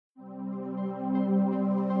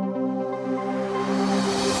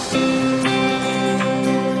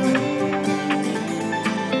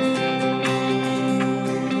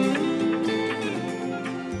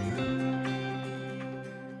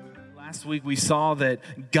we saw that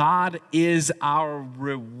God is our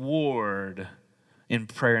reward in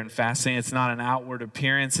prayer and fasting. It's not an outward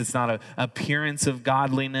appearance. It's not an appearance of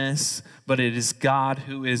godliness, but it is God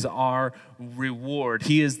who is our reward.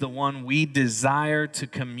 He is the one we desire to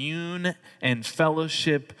commune and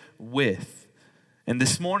fellowship with. And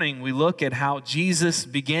this morning we look at how Jesus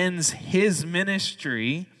begins his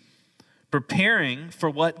ministry preparing for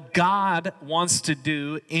what God wants to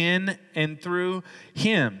do in and through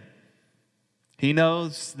him. He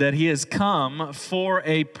knows that he has come for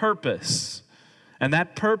a purpose. And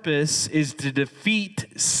that purpose is to defeat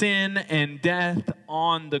sin and death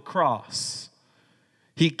on the cross.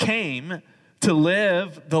 He came to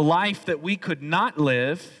live the life that we could not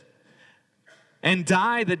live and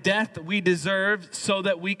die the death that we deserved so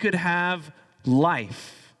that we could have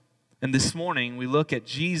life. And this morning we look at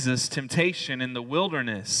Jesus' temptation in the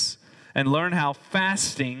wilderness and learn how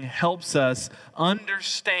fasting helps us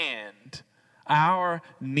understand our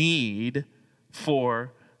need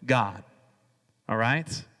for God. All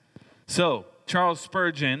right? So, Charles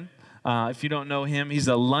Spurgeon, if you don't know him, he's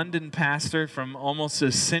a London pastor from almost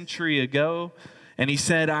a century ago. And he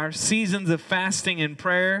said, our seasons of fasting and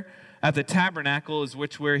prayer at the tabernacle, is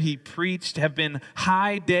where he preached, have been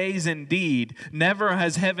high days indeed. Never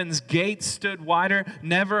has heaven's gates stood wider.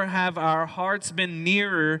 Never have our hearts been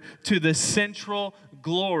nearer to the central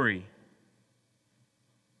glory.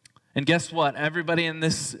 And guess what? Everybody in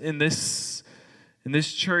this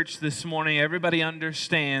church this morning, everybody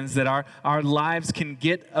understands that our lives can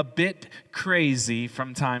get a bit crazy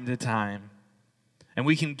from time to time. And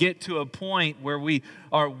we can get to a point where we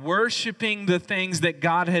are worshiping the things that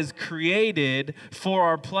God has created for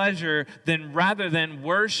our pleasure rather than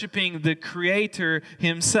worshiping the Creator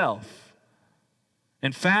himself.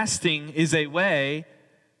 And fasting is a way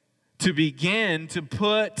to begin to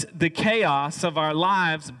put the chaos of our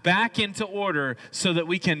lives back into order so that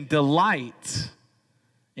we can delight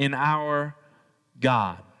in our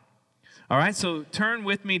God. All right, so turn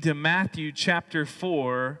with me to Matthew chapter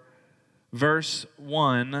 4, verse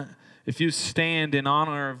 1. If you stand in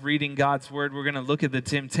honor of reading God's word, we're going to look at the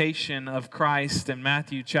temptation of Christ in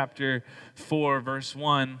Matthew chapter 4, verse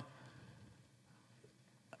 1.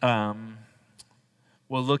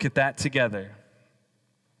 We'll look at that together.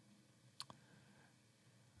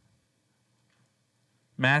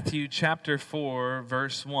 Matthew chapter 4,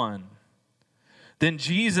 verse 1. Then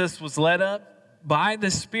Jesus was led up by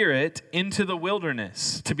the Spirit into the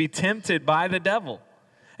wilderness to be tempted by the devil.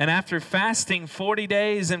 And after fasting 40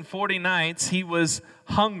 days and 40 nights, he was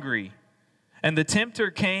hungry. And the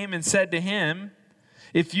tempter came and said to him,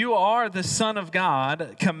 if you are the Son of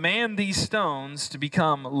God, command these stones to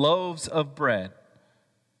become loaves of bread.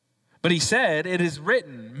 But he said, it is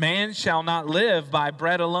written, man shall not live by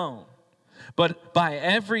bread alone, but by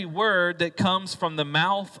every word that comes from the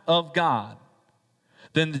mouth of God.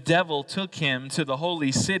 Then the devil took him to the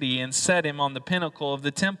holy city and set him on the pinnacle of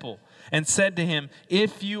the temple and said to him,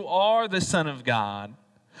 if you are the Son of God,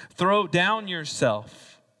 throw down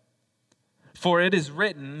yourself. For it is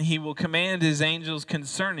written, he will command his angels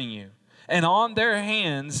concerning you, and on their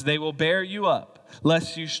hands they will bear you up,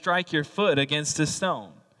 lest you strike your foot against a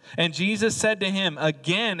stone. And Jesus said to him,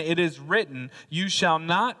 again it is written, you shall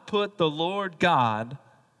not put the Lord God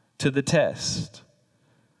to the test.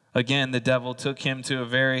 Again, the devil took him to a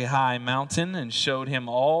very high mountain and showed him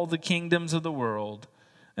all the kingdoms of the world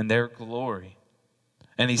and their glory.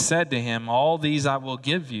 And he said to him, all these I will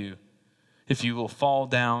give you if you will fall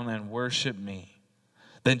down and worship me.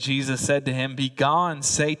 Then Jesus said to him, begone,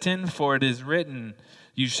 Satan, for it is written,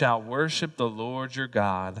 you shall worship the Lord your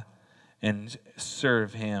God and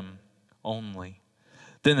serve him only.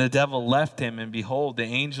 Then the devil left him, and behold, the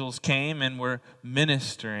angels came and were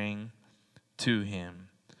ministering to him.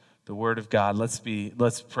 The word of God.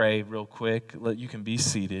 Let's pray real quick. You can be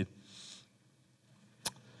seated.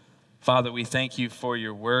 Father, we thank you for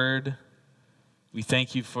your word. We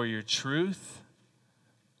thank you for your truth.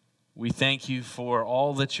 We thank you for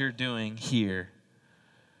all that you're doing here.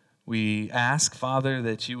 We ask, Father,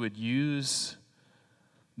 that you would use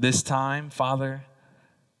this time, Father,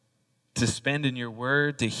 to spend in your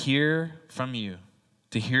word, to hear from you,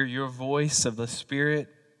 to hear your voice of the Spirit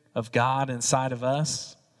of God inside of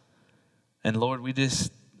us. And Lord, we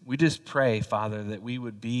just pray, Father, that we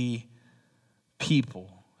would be people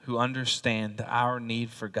who understand our need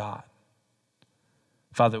for God.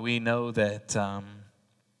 Father, we know that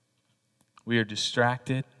we are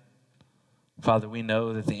distracted. Father, we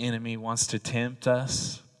know that the enemy wants to tempt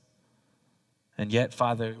us. And yet,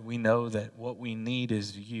 Father, we know that what we need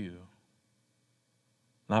is you.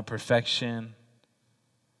 Not perfection,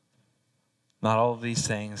 Not all of these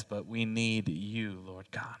things, but we need you,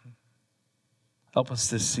 Lord God. Help us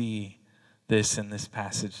to see this in this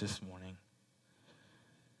passage this morning.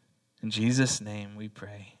 In Jesus' name we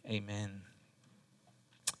pray, amen.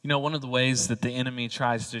 You know, one of the ways that the enemy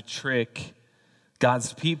tries to trick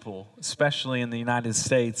God's people, especially in the United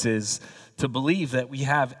States, is to believe that we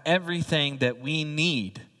have everything that we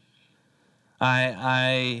need.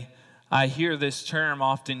 I hear this term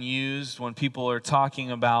often used when people are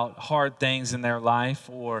talking about hard things in their life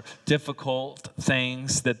or difficult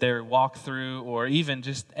things that they walk through or even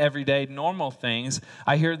just everyday normal things.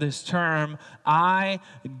 I hear this term, I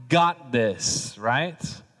got this, right?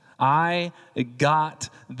 I got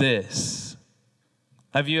this.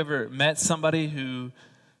 Have you ever met somebody who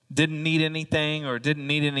didn't need anything or didn't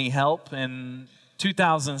need any help? In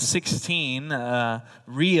 2016,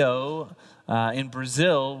 Rio in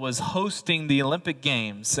Brazil was hosting the Olympic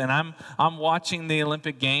Games, and I'm watching the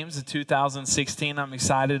Olympic Games in 2016. I'm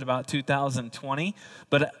excited about 2020,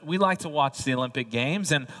 but we like to watch the Olympic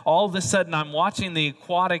Games, and all of a sudden I'm watching the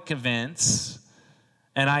aquatic events,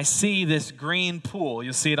 and I see this green pool.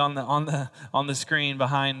 You'll see it on the screen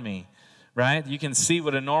behind me. Right? You can see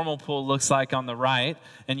what a normal pool looks like on the right,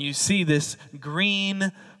 and you see this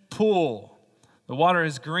green pool. The water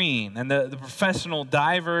is green, and the professional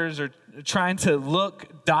divers are trying to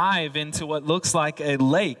dive into what looks like a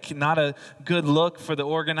lake. Not a good look for the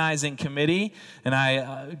organizing committee. And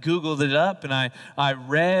I Googled it up, and I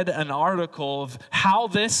read an article of how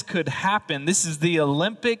this could happen. This is the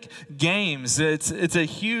Olympic Games. It's a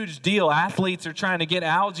huge deal. Athletes are trying to get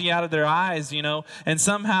algae out of their eyes, and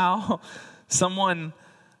somehow someone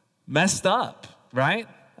messed up, right?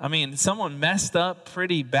 I mean, someone messed up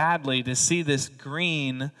pretty badly to see this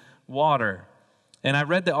green water. And I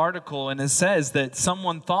read the article, and it says that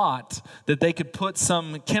someone thought that they could put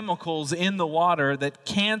some chemicals in the water that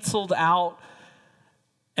canceled out,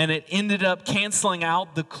 and it ended up canceling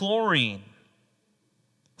out the chlorine.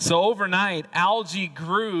 So overnight, algae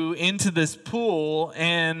grew into this pool,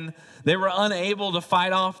 and they were unable to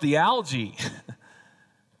fight off the algae.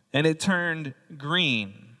 And it turned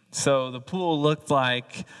green. So the pool looked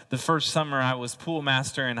like the first summer I was pool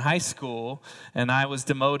master in high school, and I was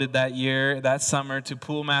demoted that summer to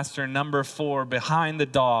pool master number 4 behind the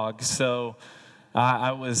dog. So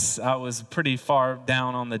I was pretty far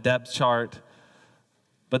down on the depth chart.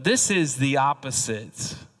 But this is the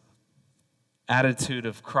opposite attitude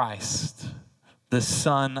of Christ, the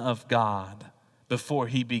Son of God, before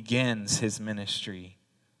he begins his ministry.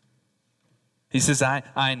 He says,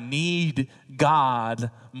 I need God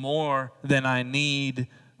more than I need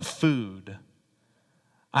food.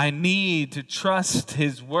 I need to trust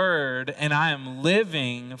his word, and I am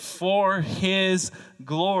living for his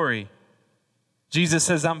glory. Jesus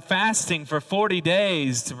says, I'm fasting for 40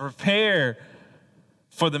 days to prepare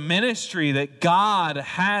for the ministry that God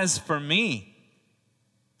has for me.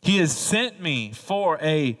 He has sent me for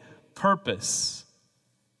a purpose.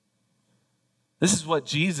 This is what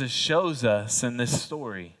Jesus shows us in this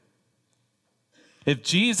story. If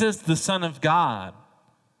Jesus, the Son of God,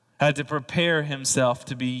 had to prepare himself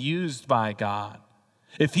to be used by God,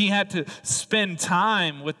 if he had to spend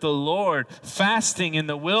time with the Lord, fasting in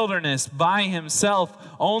the wilderness by himself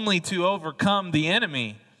only to overcome the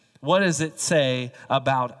enemy, what does it say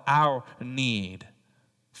about our need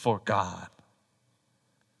for God?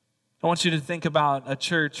 I want you to think about a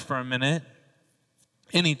church for a minute.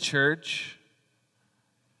 Any church.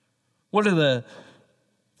 What are the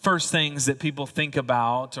first things that people think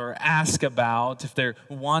about or ask about if they're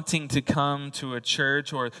wanting to come to a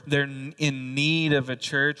church or they're in need of a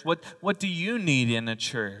church? What do you need in a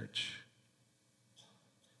church?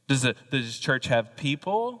 Does church have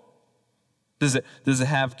people? Does it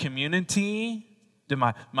have community? Do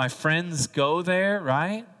my friends go there,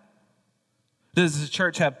 right? Does the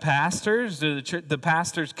church have pastors? Do the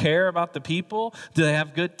pastors care about the people? Do they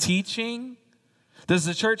have good teaching? Does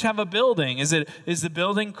the church have a building? Is the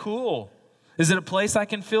building cool? Is it a place I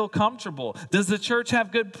can feel comfortable? Does the church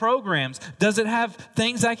have good programs? Does it have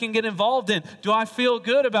things I can get involved in? Do I feel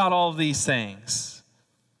good about all of these things?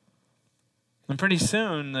 And pretty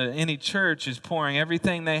soon, any church is pouring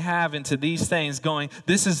everything they have into these things, going,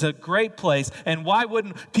 this is a great place. And why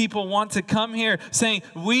wouldn't people want to come here saying,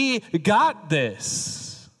 we got this?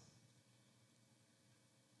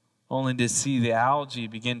 Only to see the algae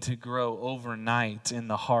begin to grow overnight in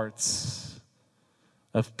the hearts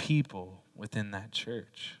of people within that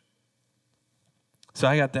church. So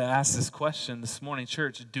I got to ask this question this morning,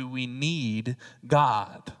 church, do we need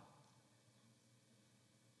God?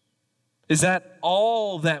 Is that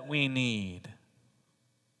all that we need?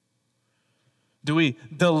 Do we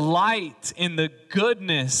delight in the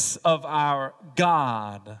goodness of our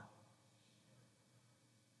God?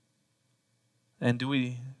 And do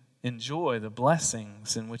we enjoy the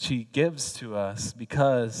blessings in which He gives to us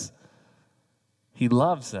because He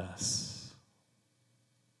loves us?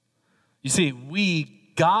 You see, we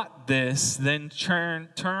got this, then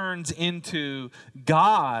turns into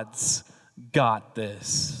God's got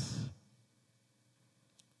this.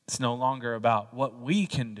 It's no longer about what we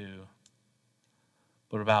can do,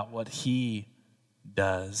 but about what He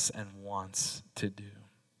does and wants to do.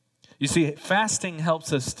 You see, fasting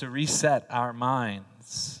helps us to reset our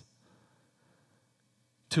minds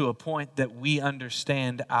to a point that we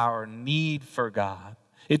understand our need for God.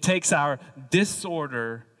 It takes our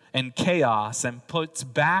disorder and chaos and puts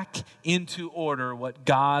back into order what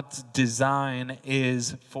God's design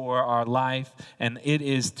is for our life, and it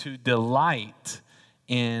is to delight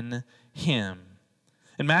in Him.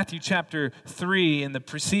 In Matthew chapter 3, in the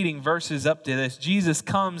preceding verses up to this, Jesus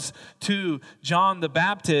comes to John the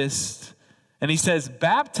Baptist and he says,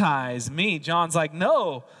 "Baptize me." John's like,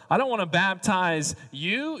 "No, I don't want to baptize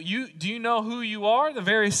you. Do you know who you are? The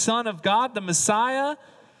very Son of God, the Messiah?"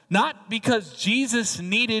 Not because Jesus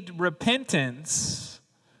needed repentance,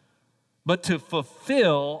 but to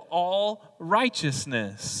fulfill all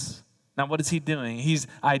righteousness. Now, what is He doing? He's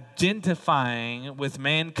identifying with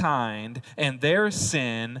mankind and their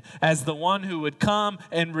sin as the one who would come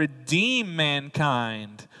and redeem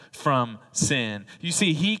mankind from sin. You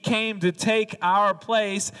see, He came to take our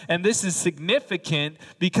place, and this is significant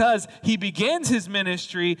because He begins His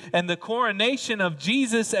ministry and the coronation of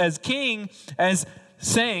Jesus as King as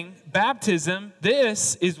saying, baptism,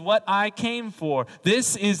 this is what I came for.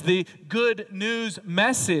 This is the good news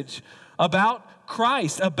message about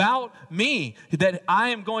Christ, about me, that I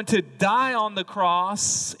am going to die on the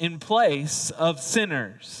cross in place of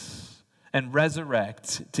sinners and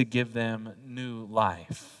resurrect to give them new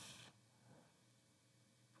life.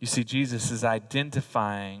 You see, Jesus is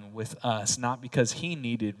identifying with us, not because He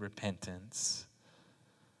needed repentance,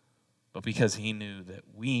 but because He knew that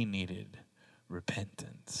we needed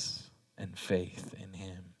repentance and faith in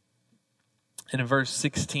Him. And in verse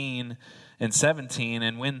 16 and 17,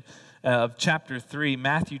 and when of chapter 3,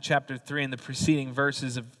 Matthew chapter 3, and the preceding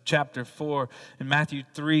verses of chapter 4, in Matthew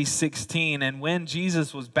 3:16, and when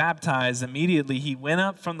Jesus was baptized, immediately He went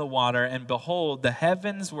up from the water, and behold, the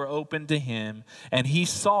heavens were opened to Him, and He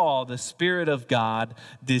saw the Spirit of God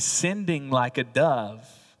descending like a dove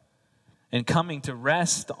and coming to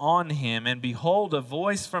rest on Him. And behold, a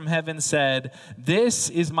voice from heaven said, "This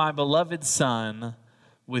is my beloved Son,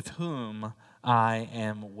 with whom I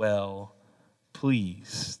am well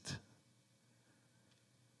pleased."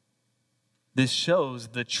 This shows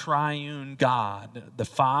the triune God, the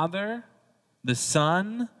Father, the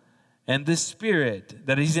Son, and the Spirit,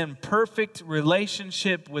 that He's in perfect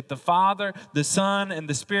relationship with the Father, the Son, and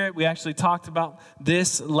the Spirit. We actually talked about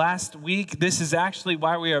this last week. This is actually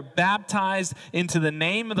why we are baptized into the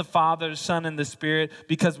name of the Father, the Son, and the Spirit,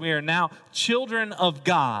 because we are now children of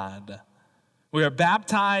God. We are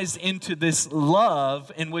baptized into this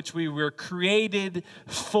love in which we were created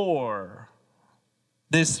for.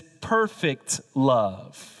 This perfect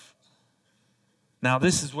love. Now,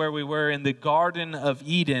 this is where we were in the Garden of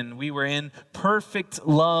Eden. We were in perfect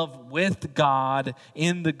love with God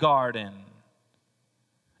in the garden.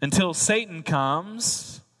 Until Satan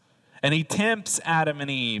comes and he tempts Adam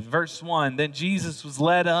and Eve. Verse 1, then Jesus was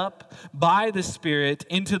led up by the Spirit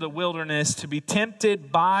into the wilderness to be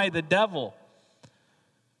tempted by the devil.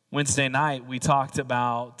 Wednesday night, we talked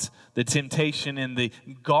about the temptation in the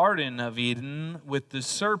Garden of Eden with the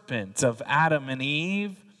serpent of Adam and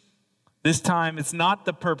Eve. This time, it's not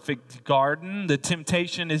the perfect garden. The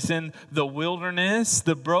temptation is in the wilderness,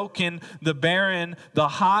 the broken, the barren, the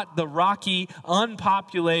hot, the rocky,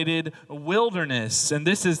 unpopulated wilderness. And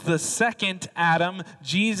this is the second Adam,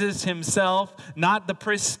 Jesus Himself, not the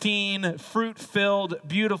pristine, fruit-filled,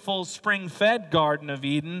 beautiful, spring-fed Garden of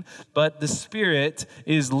Eden, but the Spirit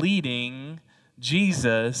is leading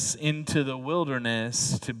Jesus into the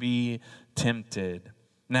wilderness to be tempted.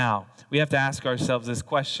 Now, we have to ask ourselves this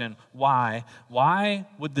question, why? Why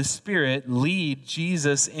would the Spirit lead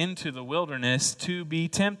Jesus into the wilderness to be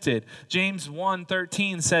tempted? James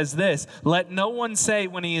 1:13 says this, "Let no one say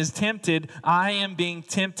when he is tempted, I am being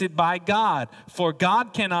tempted by God. For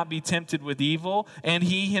God cannot be tempted with evil, and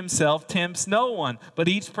He Himself tempts no one. But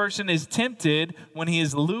each person is tempted when he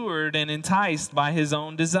is lured and enticed by his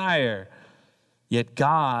own desire." Yet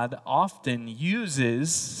God often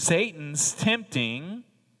uses Satan's tempting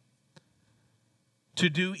to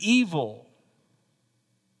do evil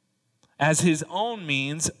as His own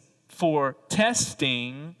means for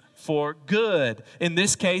testing for good. In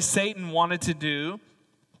this case, Satan wanted to do,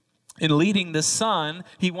 in leading the Son,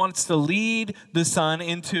 he wants to lead the Son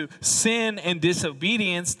into sin and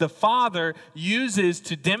disobedience. The Father uses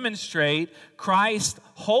to demonstrate Christ's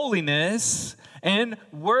holiness and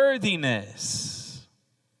worthiness.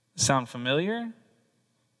 Sound familiar?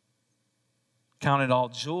 Count it all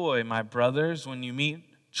joy, my brothers, when you meet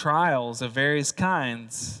trials of various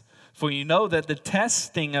kinds. For you know that the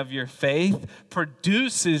testing of your faith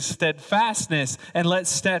produces steadfastness, and let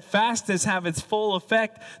steadfastness have its full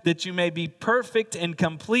effect, that you may be perfect and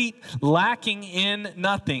complete, lacking in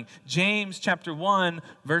nothing. James chapter 1,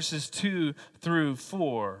 verses 2 through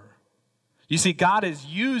 4. You see, God is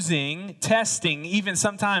using testing, even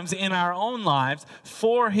sometimes in our own lives,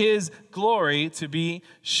 for His glory to be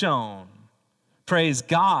shown. Praise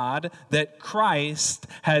God that Christ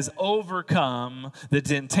has overcome the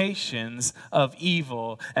temptations of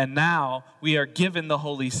evil. And now we are given the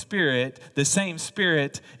Holy Spirit, the same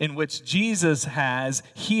Spirit in which Jesus has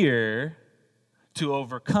here to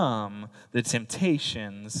overcome the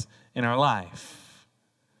temptations in our life.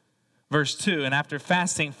 Verse 2, and after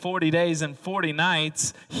fasting 40 days and 40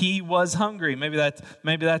 nights, he was hungry. Maybe that's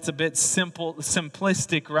a bit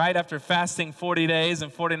simplistic, right? After fasting 40 days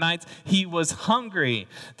and 40 nights, he was hungry.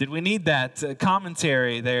 Did we need that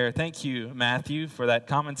commentary there? Thank you, Matthew, for that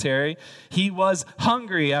commentary. He was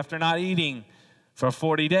hungry after not eating for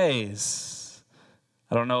 40 days.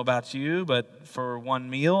 I don't know about you, but for one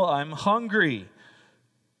meal, I'm hungry.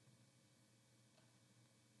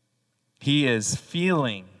 He is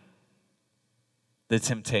feeling the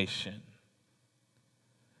temptation.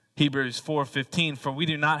 Hebrews 4:15, for we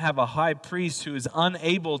do not have a high priest who is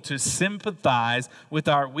unable to sympathize with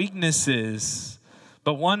our weaknesses,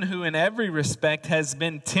 but one who in every respect has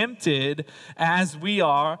been tempted as we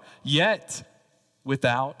are, yet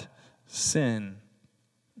without sin.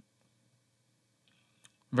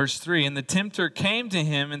 Verse 3, and the tempter came to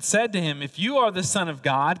him and said to him, if you are the Son of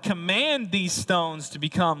God, command these stones to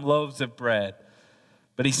become loaves of bread.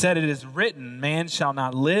 But he said, it is written, man shall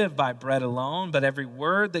not live by bread alone, but every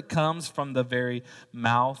word that comes from the very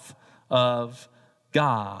mouth of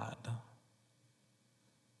God.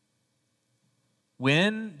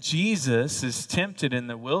 When Jesus is tempted in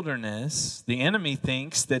the wilderness, the enemy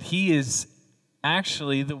thinks that he is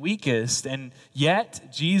actually the weakest, and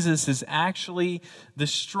yet Jesus is actually the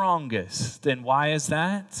strongest. And why is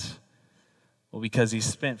that? Well, because he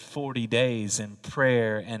spent 40 days in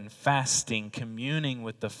prayer and fasting, communing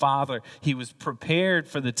with the Father. He was prepared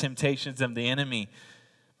for the temptations of the enemy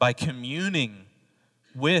by communing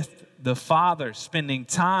with the Father, spending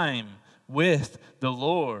time with the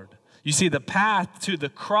Lord. You see, the path to the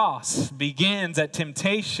cross begins at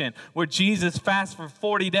temptation, where Jesus fasts for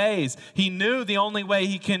 40 days. He knew the only way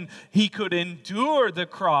he could endure the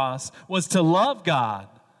cross was to love God,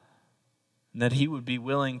 and that he would be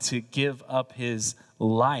willing to give up his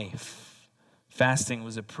life. Fasting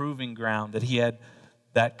was a proving ground that he had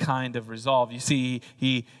that kind of resolve. You see,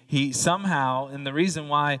 he somehow, and the reason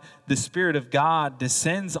why the Spirit of God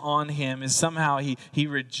descends on him is somehow he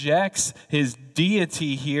rejects his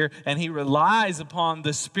deity here, and he relies upon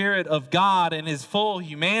the Spirit of God and his full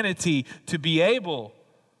humanity to be able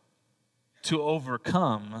to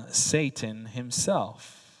overcome Satan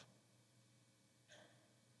himself.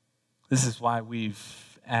 This is why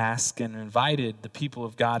we've asked and invited the people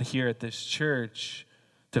of God here at this church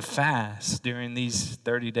to fast during these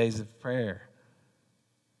 30 days of prayer.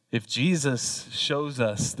 If Jesus shows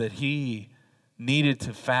us that he needed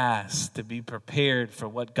to fast to be prepared for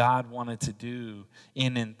what God wanted to do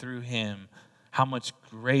in and through him, how much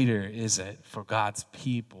greater is it for God's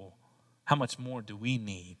people? How much more do we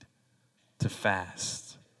need to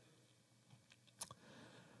fast?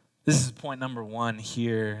 This is point number one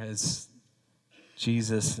here as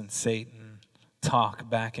Jesus and Satan talk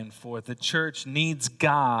back and forth. The church needs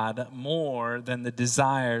God more than the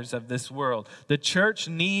desires of this world. The church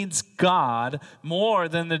needs God more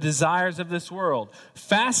than the desires of this world.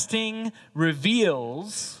 Fasting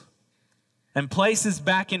reveals and places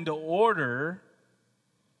back into order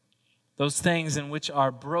those things in which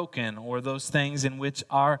are broken, or those things in which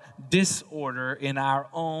are disorder in our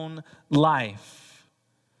own life.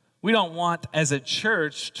 We don't want, as a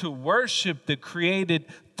church, to worship the created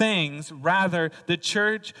things. Rather, the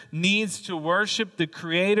church needs to worship the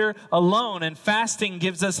Creator alone. And fasting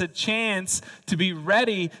gives us a chance to be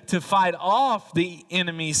ready to fight off the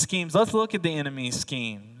enemy's schemes. Let's look at the enemy's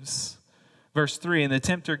schemes. Verse 3, and the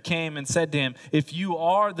tempter came and said to him, if you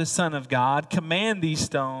are the Son of God, command these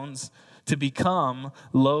stones to become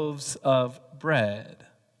loaves of bread.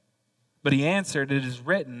 But he answered, "It is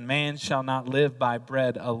written, man shall not live by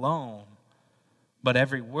bread alone, but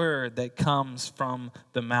every word that comes from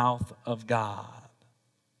the mouth of God."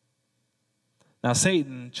 Now,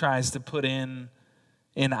 Satan tries to put in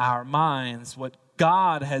our minds what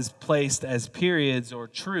God has placed as periods or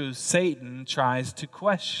truths. Satan tries to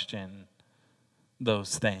question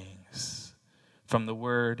those things from the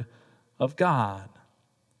Word of God.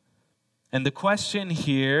 And the question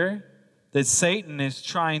here that Satan is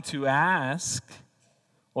trying to ask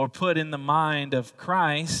or put in the mind of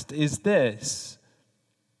Christ is this: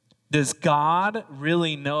 does God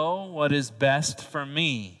really know what is best for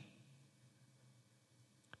me?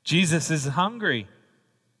 Jesus is hungry.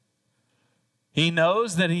 He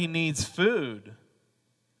knows that he needs food.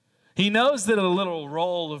 He knows that a little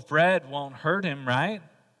roll of bread won't hurt him, right?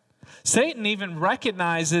 Satan even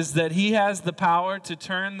recognizes that he has the power to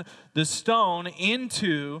turn the stone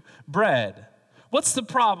into bread. What's the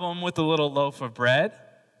problem with a little loaf of bread?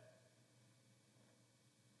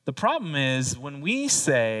 The problem is when we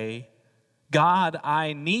say, "God,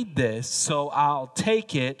 I need this, so I'll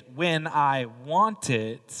take it when I want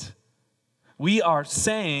it," we are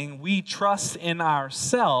saying we trust in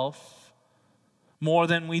ourselves more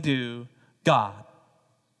than we do God.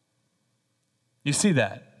 You see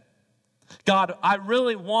that? God, I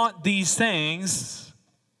really want these things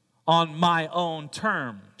on my own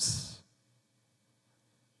terms.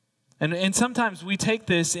 And sometimes we take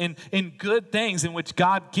this in good things in which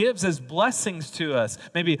God gives as blessings to us.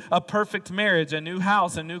 Maybe a perfect marriage, a new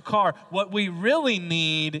house, a new car. What we really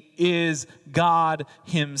need is God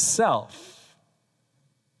himself.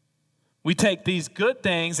 We take these good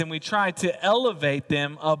things and we try to elevate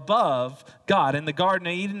them above God. In the Garden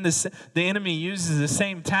of Eden, the enemy uses the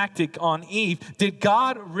same tactic on Eve. Did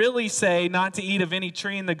God really say not to eat of any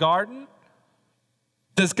tree in the garden?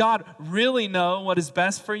 Does God really know what is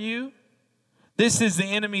best for you? This is the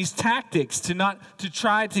enemy's tactics to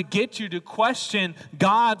try to get you to question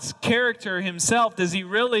God's character himself. Does he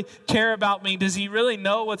really care about me? Does he really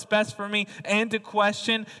know what's best for me? And to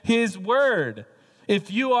question his word.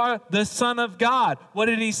 If you are the Son of God, what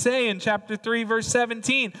did he say in chapter 3, verse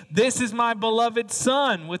 17? "This is my beloved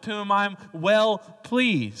Son, with whom I'm well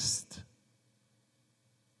pleased."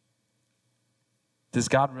 Does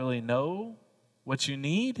God really know what you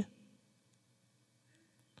need?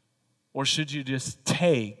 Or should you just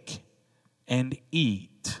take and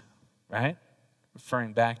eat, right?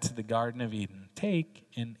 Referring back to the Garden of Eden. Take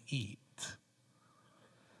and eat.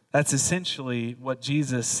 That's essentially what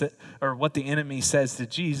what the enemy says to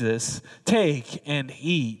Jesus. Take and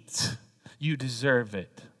eat. You deserve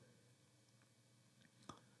it.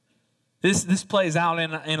 This plays out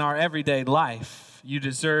in our everyday life. You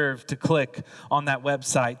deserve to click on that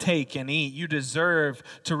website. Take and eat. You deserve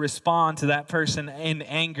to respond to that person in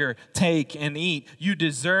anger. Take and eat. You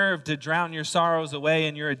deserve to drown your sorrows away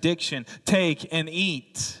in your addiction. Take and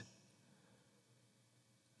eat.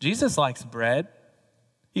 Jesus likes bread.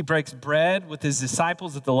 He breaks bread with his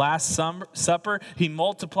disciples at the Last Supper. He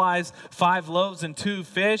multiplies 5 loaves and 2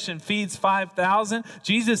 fish and feeds 5,000.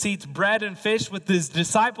 Jesus eats bread and fish with his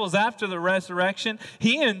disciples after the resurrection.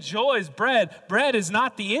 He enjoys bread. Bread is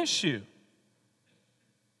not the issue.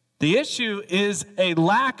 The issue is a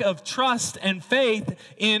lack of trust and faith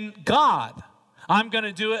in God. I'm going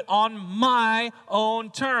to do it on my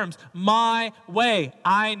own terms, my way.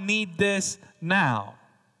 I need this now.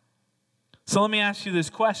 So let me ask you this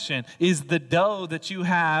question. Is the dough that you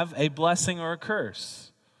have a blessing or a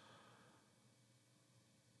curse?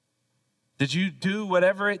 Did you do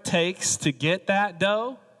whatever it takes to get that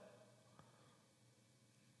dough?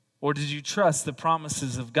 Or did you trust the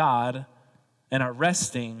promises of God and are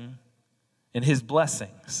resting in his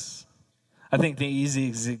blessings? I think the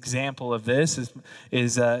easiest example of this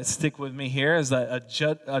is stick with me here, is a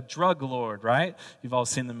drug lord, right? You've all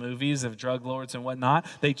seen the movies of drug lords and whatnot.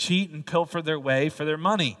 They cheat and pilfer their way for their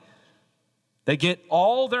money. They get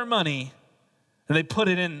all their money and they put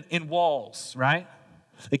it in walls, right?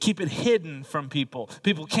 They keep it hidden from people.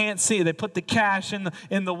 People can't see it. They put the cash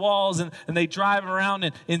in the walls and they drive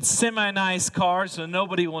around in semi-nice cars so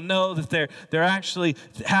nobody will know that they're actually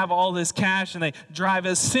have all this cash, and they drive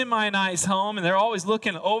a semi-nice home and they're always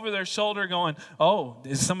looking over their shoulder going, "Oh,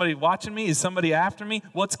 is somebody watching me? Is somebody after me?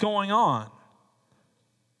 What's going on?"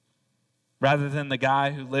 Rather than the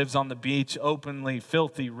guy who lives on the beach openly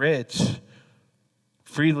filthy rich,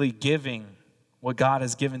 freely giving what God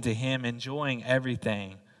has given to him, enjoying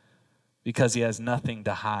everything because he has nothing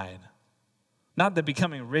to hide. Not that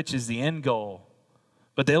becoming rich is the end goal,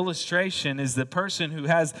 But the illustration is the person who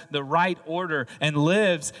has the right order and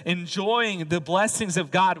lives enjoying the blessings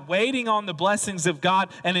of God, waiting on the blessings of God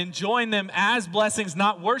and enjoying them as blessings,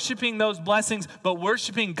 not worshiping those blessings, but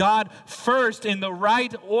worshiping God first in the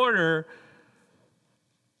right order.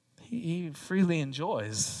 He freely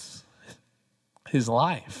enjoys his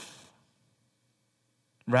life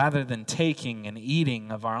rather than taking and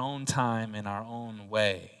eating of our own time in our own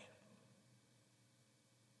way.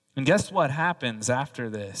 And guess what happens after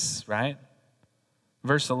this, right?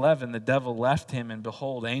 Verse 11, the devil left him, and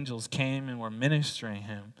behold, angels came and were ministering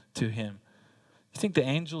to him. You think the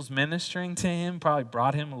angels ministering to him probably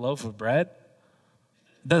brought him a loaf of bread?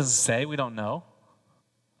 It doesn't say, we don't know.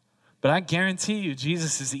 But I guarantee you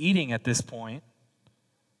Jesus is eating at this point.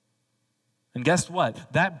 And guess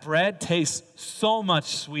what? That bread tastes so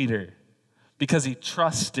much sweeter because he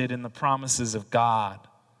trusted in the promises of God,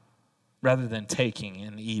 rather than taking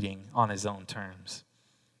and eating on his own terms.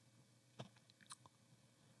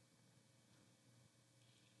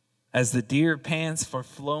 As the deer pants for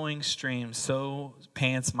flowing streams, so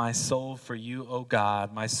pants my soul for you, O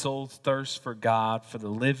God. My soul thirsts for God, for the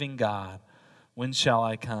living God. When shall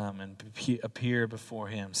I come and appear before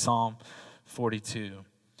him? Psalm 42.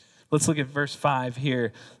 Let's look at verse 5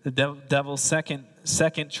 here. The devil's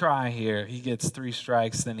second try here. He gets 3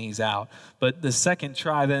 strikes, then he's out. But the second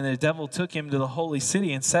try, then the devil took him to the holy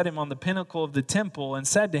city and set him on the pinnacle of the temple and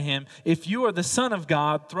said to him, if you are the Son of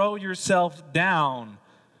God, throw yourself down.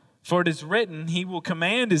 For it is written, he will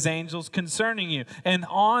command his angels concerning you, and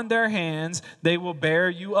on their hands they will bear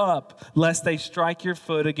you up, lest they strike your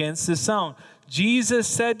foot against the stone. Jesus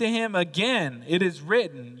said to him again, it is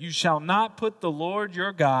written, you shall not put the Lord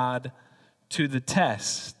your God to the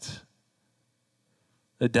test.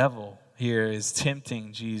 The devil here is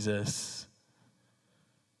tempting Jesus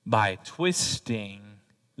by twisting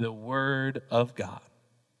the word of God.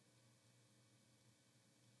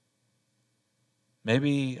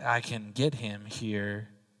 Maybe I can get him here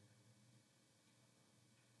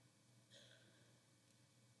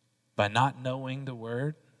by not knowing the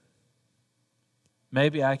word.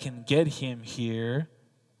 Maybe I can get him here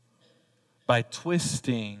by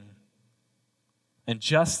twisting and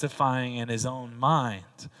justifying in his own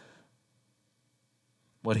mind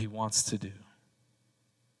what he wants to do.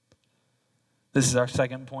 This is our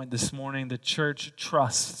second point this morning. The church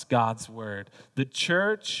trusts God's word. The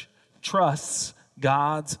church trusts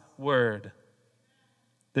God's word.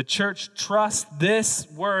 The church trusts this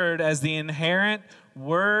word as the inherent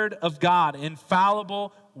word of God,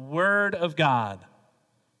 infallible word of God,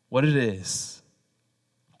 what it is.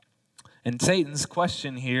 And Satan's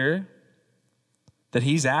question here that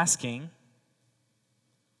he's asking,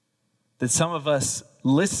 that some of us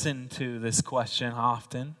listen to this question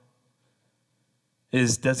often,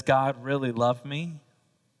 is, does God really love me?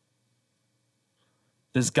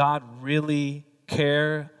 Does God really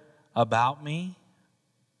care about me?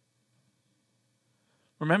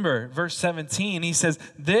 Remember, verse 17, he says,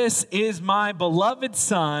 this is my beloved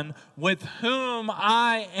Son with whom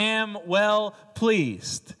I am well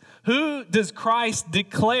pleased. Who does Christ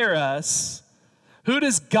declare us? Who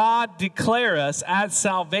does God declare us as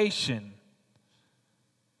salvation?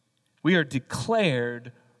 We are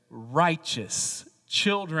declared righteous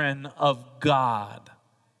children of God.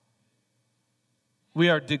 We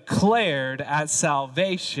are declared as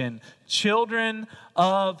salvation children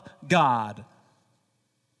of God.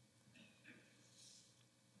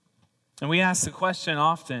 And we ask the question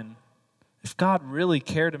often, if God really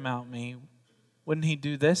cared about me, wouldn't he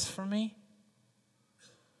do this for me?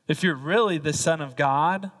 If you're really the Son of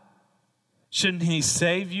God, shouldn't he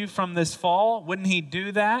save you from this fall? Wouldn't he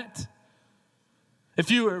do that? If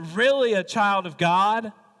you were really a child of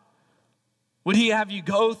God, would he have you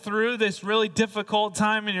go through this really difficult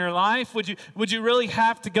time in your life? Would you really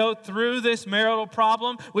have to go through this marital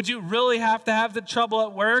problem? Would you really have to have the trouble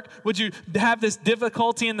at work? Would you have this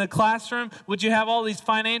difficulty in the classroom? Would you have all these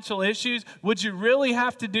financial issues? Would you really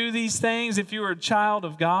have to do these things if you were a child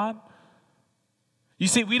of God? You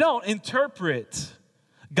see, we don't interpret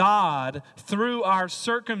God through our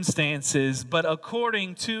circumstances, but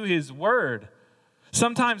according to his word.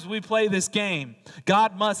 Sometimes we play this game.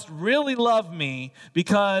 God must really love me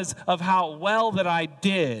because of how well that I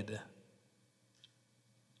did.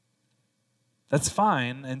 That's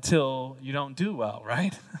fine until you don't do well,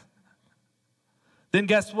 right? Then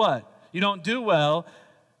guess what? You don't do well,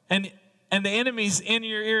 and the enemy's in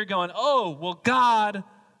your ear going, oh, well, God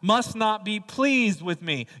must not be pleased with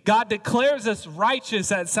me. God declares us righteous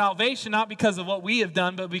at salvation, not because of what we have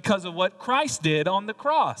done, but because of what Christ did on the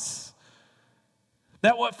cross.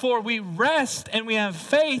 For we rest and we have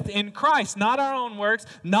faith in Christ, not our own works,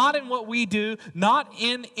 not in what we do, not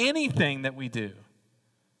in anything that we do.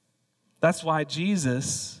 That's why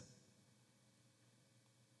Jesus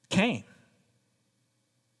came.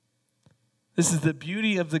 This is the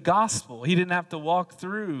beauty of the gospel. He didn't have to walk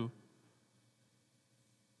through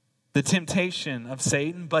the temptation of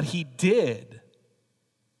Satan, but he did.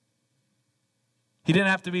 He didn't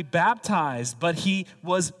have to be baptized, but he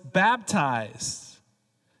was baptized.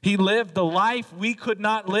 He lived the life we could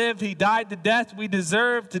not live. He died the death we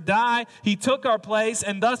deserved to die. He took our place,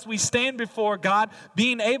 and thus we stand before God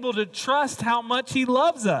being able to trust how much he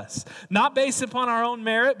loves us. Not based upon our own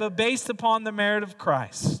merit, but based upon the merit of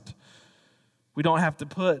Christ. We don't have to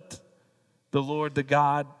put the Lord, the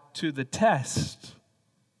God, to the test.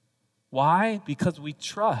 Why? Because we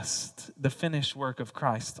trust the finished work of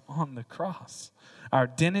Christ on the cross. Our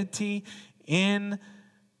identity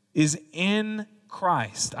is in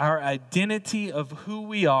Christ. Our identity of who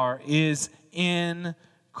we are is in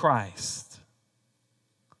Christ.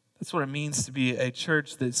 That's what it means to be a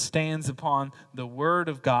church that stands upon the Word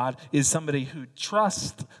of God, is somebody who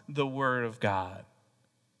trusts the Word of God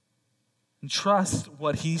and trusts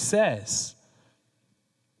what he says.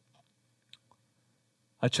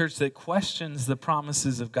 A church that questions the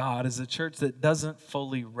promises of God is a church that doesn't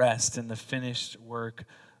fully rest in the finished work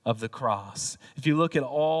of the cross. If you look at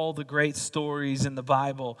all the great stories in the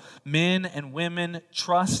Bible, men and women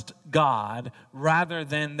trust God rather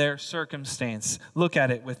than their circumstance. Look at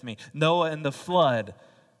it with me. Noah and the flood.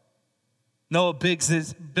 Noah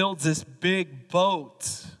builds this big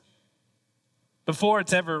boat. Before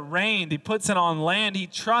it's ever rained, he puts it on land. He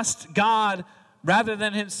trusts God rather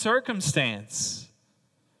than his circumstance.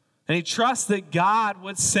 And he trusts that God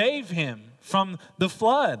would save him from the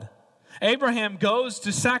flood. Abraham goes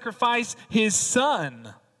to sacrifice his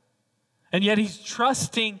son, and yet he's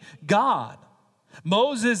trusting God.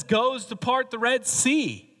 Moses goes to part the Red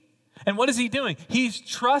Sea. And what is he doing? He's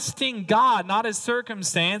trusting God, not his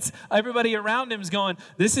circumstance. Everybody around him is going,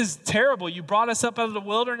 this is terrible. You brought us up out of the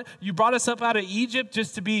wilderness. You brought us up out of Egypt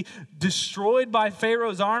just to be destroyed by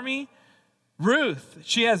Pharaoh's army. Ruth,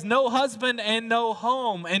 she has no husband and no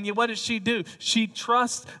home. And what does she do? She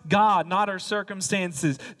trusts God, not her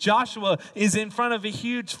circumstances. Joshua is in front of a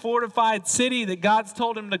huge fortified city that God's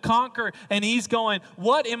told him to conquer. And he's going,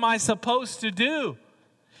 what am I supposed to do?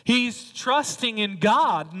 He's trusting in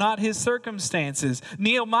God, not his circumstances.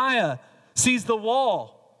 Nehemiah sees the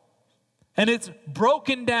wall, and it's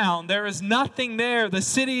broken down. There is nothing there. The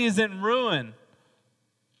city is in ruin.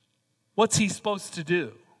 What's he supposed to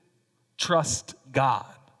do? Trust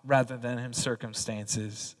God rather than his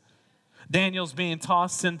circumstances. Daniel's being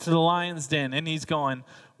tossed into the lion's den, and he's going,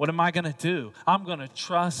 what am I going to do? I'm going to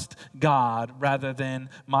trust God rather than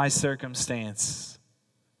my circumstance.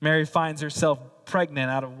 Mary finds herself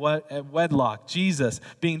pregnant out of wedlock. Jesus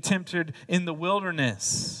being tempted in the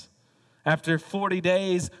wilderness. After 40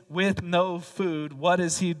 days with no food, what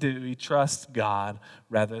does he do? He trusts God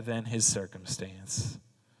rather than his circumstance.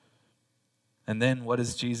 And then what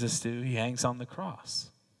does Jesus do? He hangs on the cross.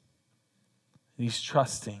 He's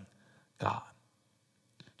trusting God.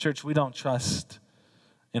 Church, we don't trust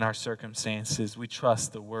in our circumstances. We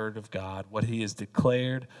trust the Word of God, what he has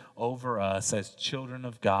declared over us as children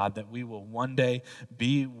of God, that we will one day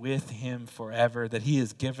be with him forever, that he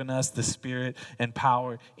has given us the Spirit and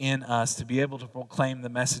power in us to be able to proclaim the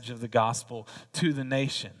message of the gospel to the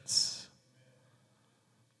nations.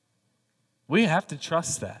 We have to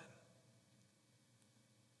trust that.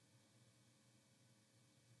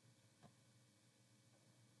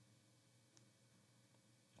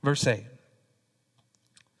 Verse 8.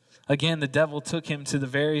 Again, the devil took him to the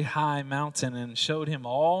very high mountain and showed him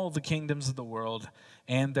all the kingdoms of the world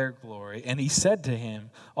and their glory. And he said to him,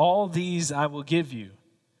 all these I will give you,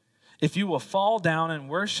 if you will fall down and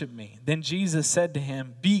worship me. Then Jesus said to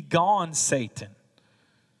him, begone, Satan.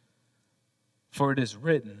 For it is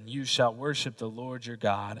written, you shall worship the Lord your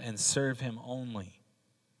God and serve him only.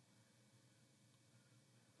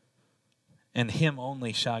 And him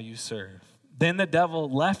only shall you serve. Then the devil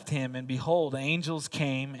left him, and behold, angels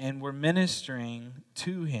came and were ministering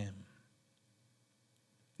to him.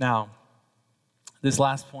 Now, this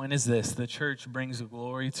last point is this. The church brings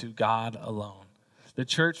glory to God alone. The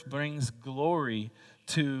church brings glory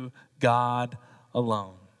to God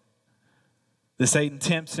alone. The Satan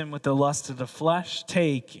tempts him with the lust of the flesh.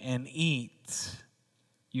 Take and eat.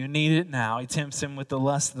 You need it now. He tempts him with the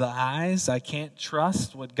lust of the eyes. I can't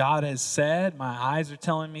trust what God has said. My eyes are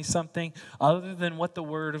telling me something other than what the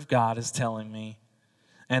Word of God is telling me.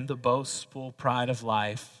 And the boastful pride of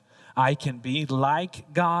life. I can be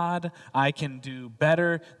like God. I can do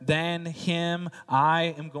better than him.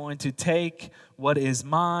 I am going to take what is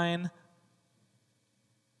mine.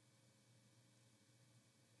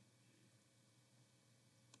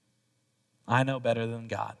 I know better than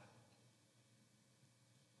God.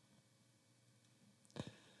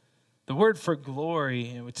 The word for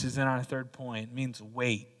glory, which is in our third point, means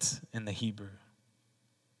weight in the Hebrew.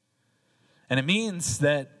 And it means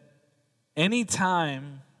that any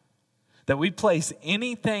time that we place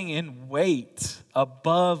anything in weight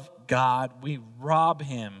above God, we rob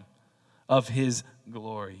him of his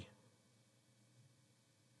glory.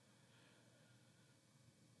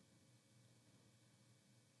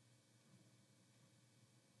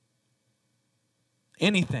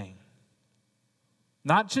 Anything.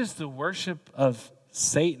 Not just the worship of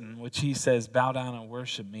Satan, which he says, bow down and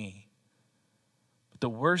worship me, but the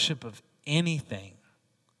worship of anything.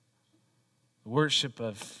 The worship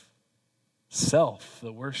of self,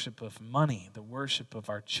 the worship of money, the worship of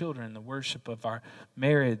our children, the worship of our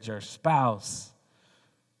marriage, our spouse,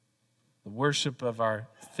 the worship of our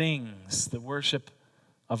things, the worship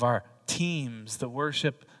of our teams, the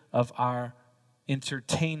worship of our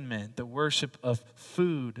entertainment, the worship of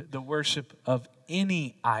food, the worship of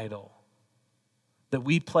any idol that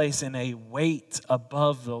we place in a weight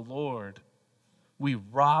above the Lord, we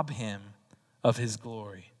rob him of his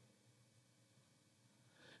glory.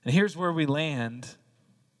 And here's where we land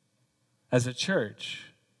as a church.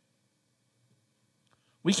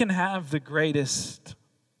 We can have the greatest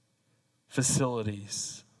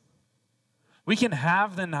facilities. We can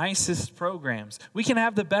have the nicest programs. We can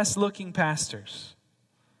have the best looking pastors,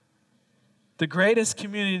 the greatest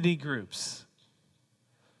community groups.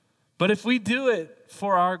 But if we do it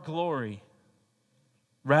for our glory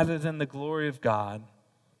rather than the glory of God,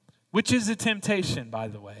 which is a temptation, by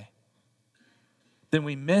the way, then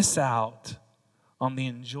we miss out on the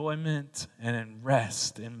enjoyment and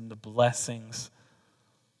rest in the blessings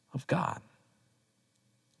of God.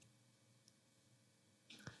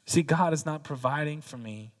 See, God is not providing for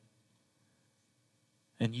me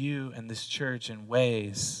and you and this church in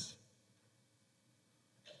ways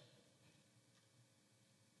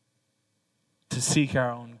to seek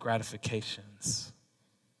our own gratifications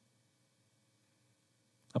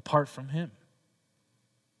apart from him.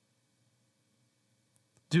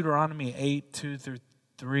 Deuteronomy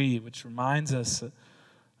 8:2-3, which reminds us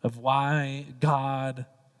of why God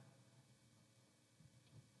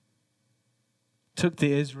took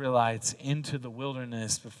the Israelites into the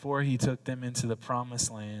wilderness before he took them into the promised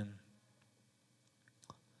land.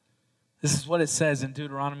 This is what it says in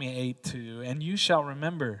Deuteronomy 8:2. And you shall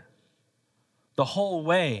remember the whole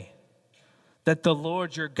way that the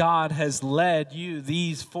Lord your God has led you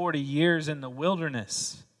these 40 years in the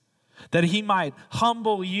wilderness, that he might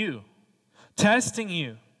humble you, testing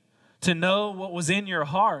you to know what was in your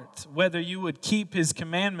heart, whether you would keep his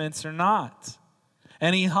commandments or not.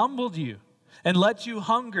 And he humbled you and let you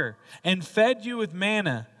hunger, and fed you with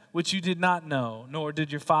manna, which you did not know, nor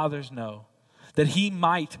did your fathers know, that he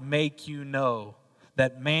might make you know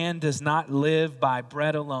that man does not live by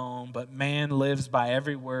bread alone, but man lives by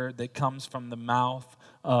every word that comes from the mouth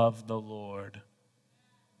of the Lord.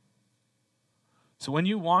 So when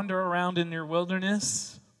you wander around in your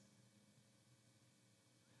wilderness,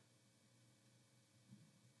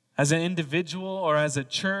 as an individual or as a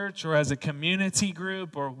church or as a community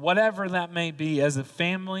group or whatever that may be, as a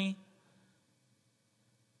family,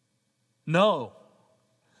 know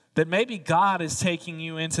that maybe God is taking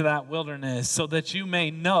you into that wilderness so that you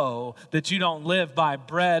may know that you don't live by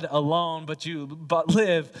bread alone, but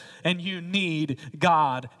live and you need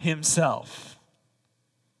God himself.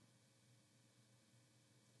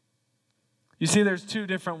 You see, there's two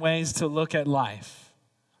different ways to look at life.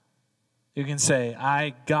 You can say,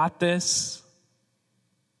 I got this,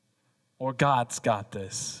 or God's got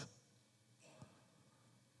this.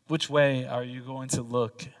 Which way are you going to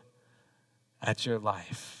look at your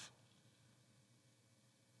life?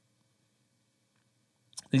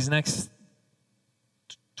 These next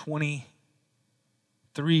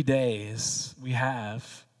 23 days we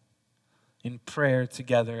have in prayer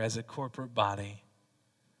together as a corporate body,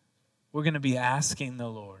 we're going to be asking the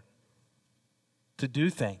Lord to do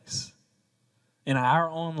things in our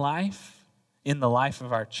own life, in the life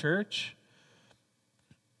of our church,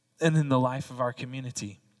 and in the life of our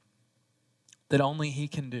community that only he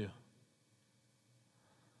can do.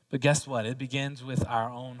 But guess what? It begins with our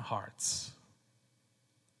own hearts,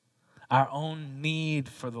 our own need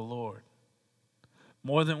for the Lord.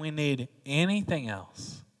 More than we need anything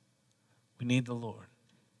else, we need the Lord.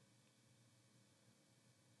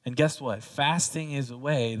 And guess what? Fasting is a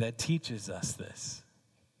way that teaches us this.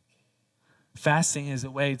 Fasting is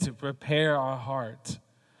a way to prepare our heart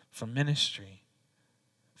for ministry.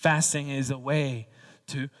 Fasting is a way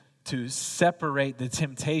to separate the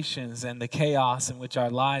temptations and the chaos in which our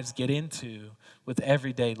lives get into with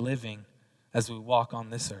everyday living as we walk on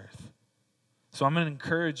this earth. So I'm going to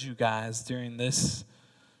encourage you guys during this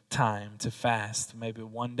time to fast, maybe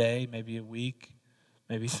one day, maybe a week,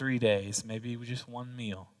 maybe 3 days, maybe just one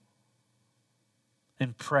meal.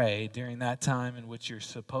 And pray during that time in which you're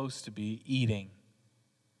supposed to be eating.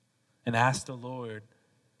 And ask the Lord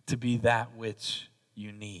to be that which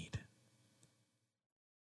you need.